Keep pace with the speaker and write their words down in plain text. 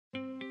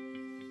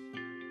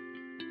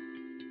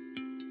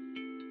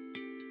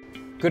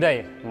Good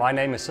day, my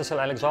name is Cecil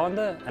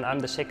and I'm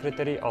the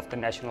Secretary of the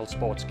National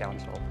Sports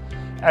Council.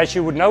 As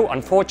you would know,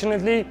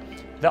 unfortunately,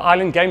 the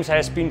Island Games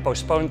has been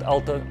postponed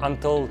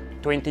until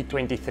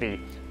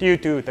 2023 due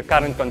to the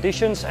current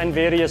conditions and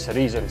various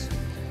reasons.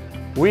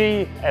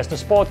 We, as the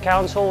Sport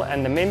Council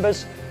and the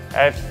members,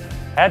 have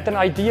had an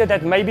idea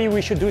that maybe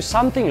we should do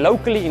something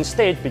locally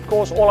instead,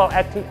 because all our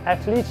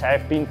athletes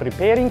have been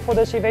preparing for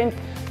this event,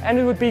 and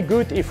it would be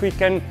good if we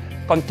can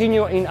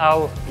continue in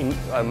our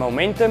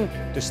momentum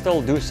to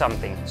still do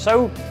something.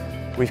 So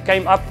we've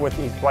came up with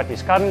what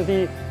is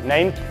currently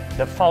named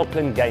the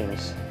Falkland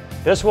Games.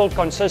 This will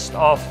consist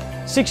of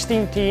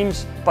 16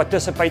 teams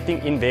participating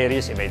in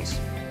various events.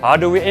 How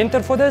do we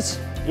enter for this?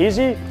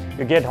 Easy.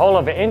 You get hold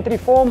of an entry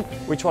form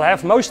which will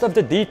have most of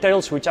the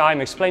details which I'm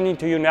explaining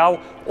to you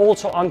now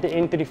also on the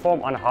entry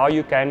form on how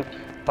you can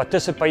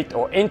participate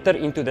or enter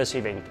into this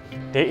event.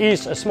 There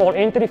is a small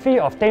entry fee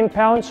of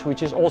 £10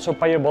 which is also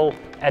payable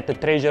at the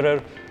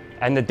treasurer,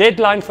 and the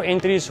deadline for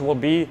entries will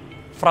be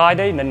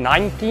Friday the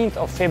 19th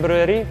of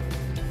February,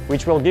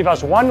 which will give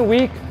us 1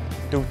 week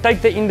to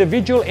take the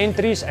individual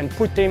entries and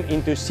put them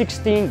into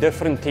 16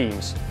 different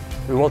teams.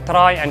 We will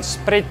try and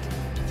spread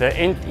the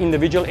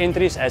individual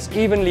entries as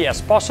evenly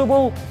as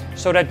possible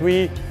so that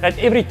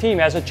every team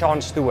has a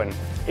chance to win.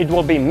 It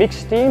will be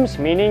mixed teams,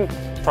 meaning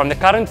from the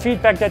current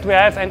feedback that we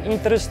have and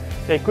interest,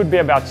 there could be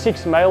about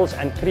 6 males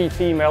and 3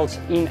 females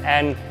in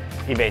an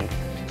event.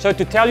 So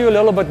to tell you a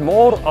little bit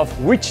more of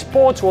which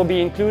sports will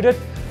be included,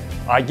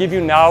 I give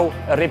you now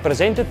a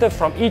representative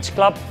from each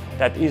club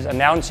that is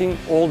announcing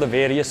all the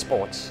various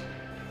sports.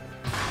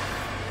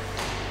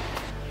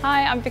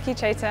 Hi, I'm Vicky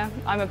Chater.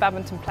 I'm a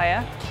badminton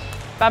player.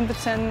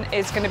 Badminton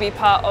is going to be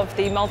part of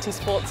the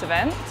multi-sports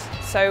event,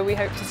 so we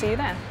hope to see you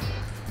there.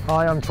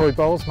 Hi, I'm Troy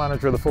Bowles,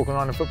 manager of the Falkland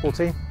Island football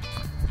team.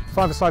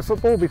 Five-a-side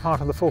football will be part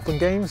of the Falkland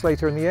Games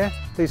later in the year.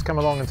 Please come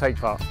along and take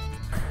part.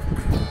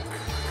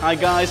 Hi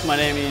guys, my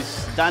name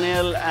is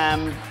Daniel.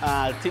 I'm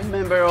a team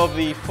member of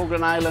the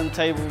Falkland Island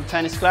Table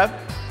Tennis Club.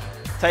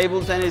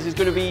 Table tennis is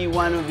going to be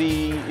one of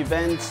the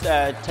events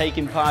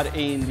taking part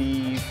in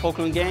the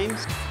Falkland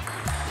Games.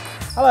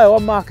 Hello,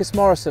 I'm Marcus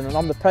Morrison and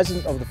I'm the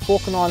president of the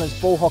Falkland Islands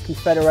Ball Hockey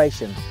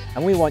Federation,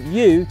 and we want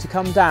you to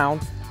come down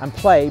and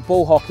play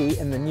ball hockey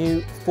in the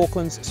new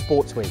Falklands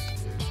Sports Week.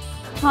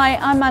 Hi,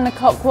 I'm Anna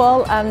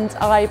Cockwell and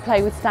I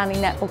play with Stanley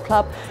Netball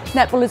Club.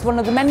 Netball is one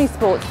of the many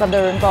sports that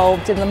are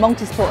involved in the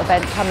multi-sport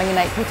event coming in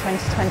April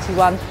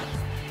 2021.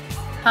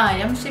 Hi,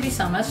 I'm Sibby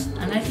Summers,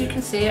 and as you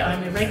can see,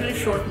 I'm a regular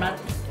short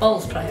mat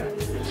bowls player.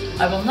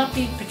 I will not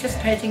be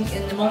participating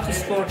in the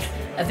multi-sport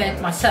event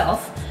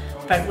myself,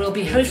 but we'll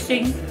be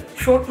hosting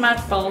short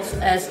mat bowls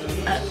as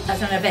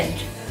an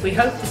event. We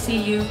hope to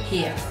see you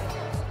here.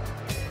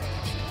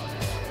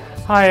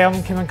 Hi,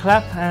 I'm Kim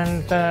Clapp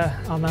and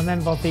I'm a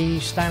member of the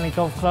Stanley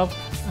Golf Club,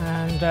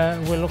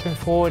 and we're looking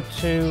forward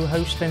to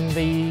hosting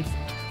the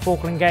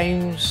Falkland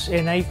Games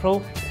in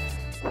April.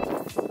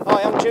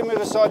 Hi, I'm Jim with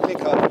the Cycling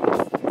Club.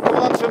 Come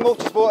along to a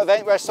multi-sport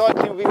event where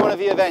cycling will be one of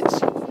the events.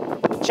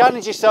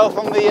 Challenge yourself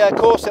on the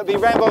course that will be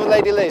ran by the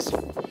Lady Liz.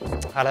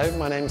 Hello,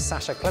 my name's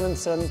Sasha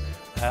Clemenson.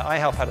 I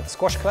help out at the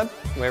Squash Club.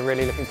 We're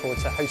really looking forward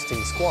to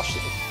hosting squash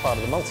as part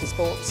of the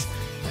multi-sports.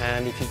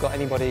 And if you've got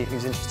anybody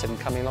who's interested in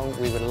coming along,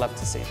 we would love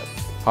to see them.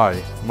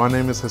 Hi, my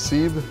name is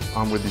Hasib.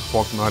 I'm with the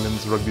Falkland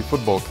Islands Rugby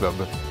Football Club,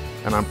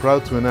 and I'm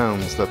proud to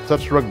announce that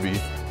touch rugby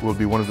will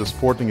be one of the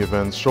sporting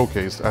events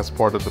showcased as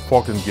part of the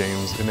Falkland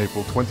Games in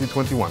April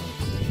 2021.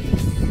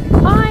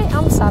 Hi,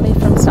 I'm Sally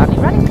from Stanley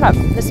Running Club.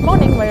 This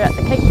morning we're at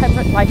the Cape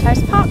Pembroke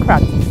Lighthouse Park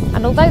Run,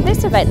 and although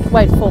this event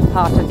won't form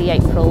part of the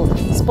April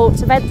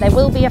sports event, there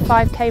will be a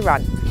 5k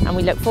run, and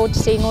we look forward to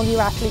seeing all you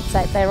athletes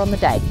out there on the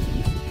day.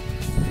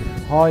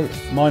 Hi,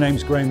 my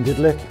name's Graham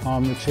Didlick.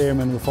 I'm the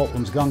chairman of the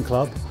Falklands Gun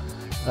Club,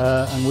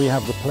 and we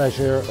have the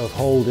pleasure of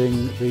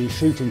holding the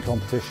shooting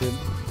competition.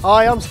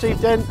 Hi, I'm Steve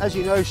Dent. As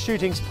you know,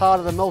 shooting's part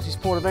of the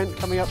multi-sport event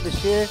coming up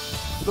this year.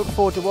 Look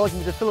forward to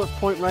welcoming you to Phillips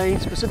Point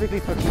Range, specifically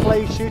for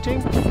clay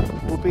shooting.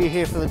 We'll be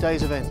here for the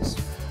day's events.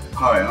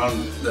 Hi,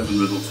 I'm Devon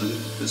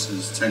Riddleton. This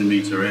is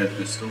 10-metre air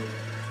pistol.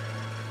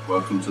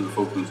 Welcome to the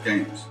Falklands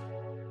Games.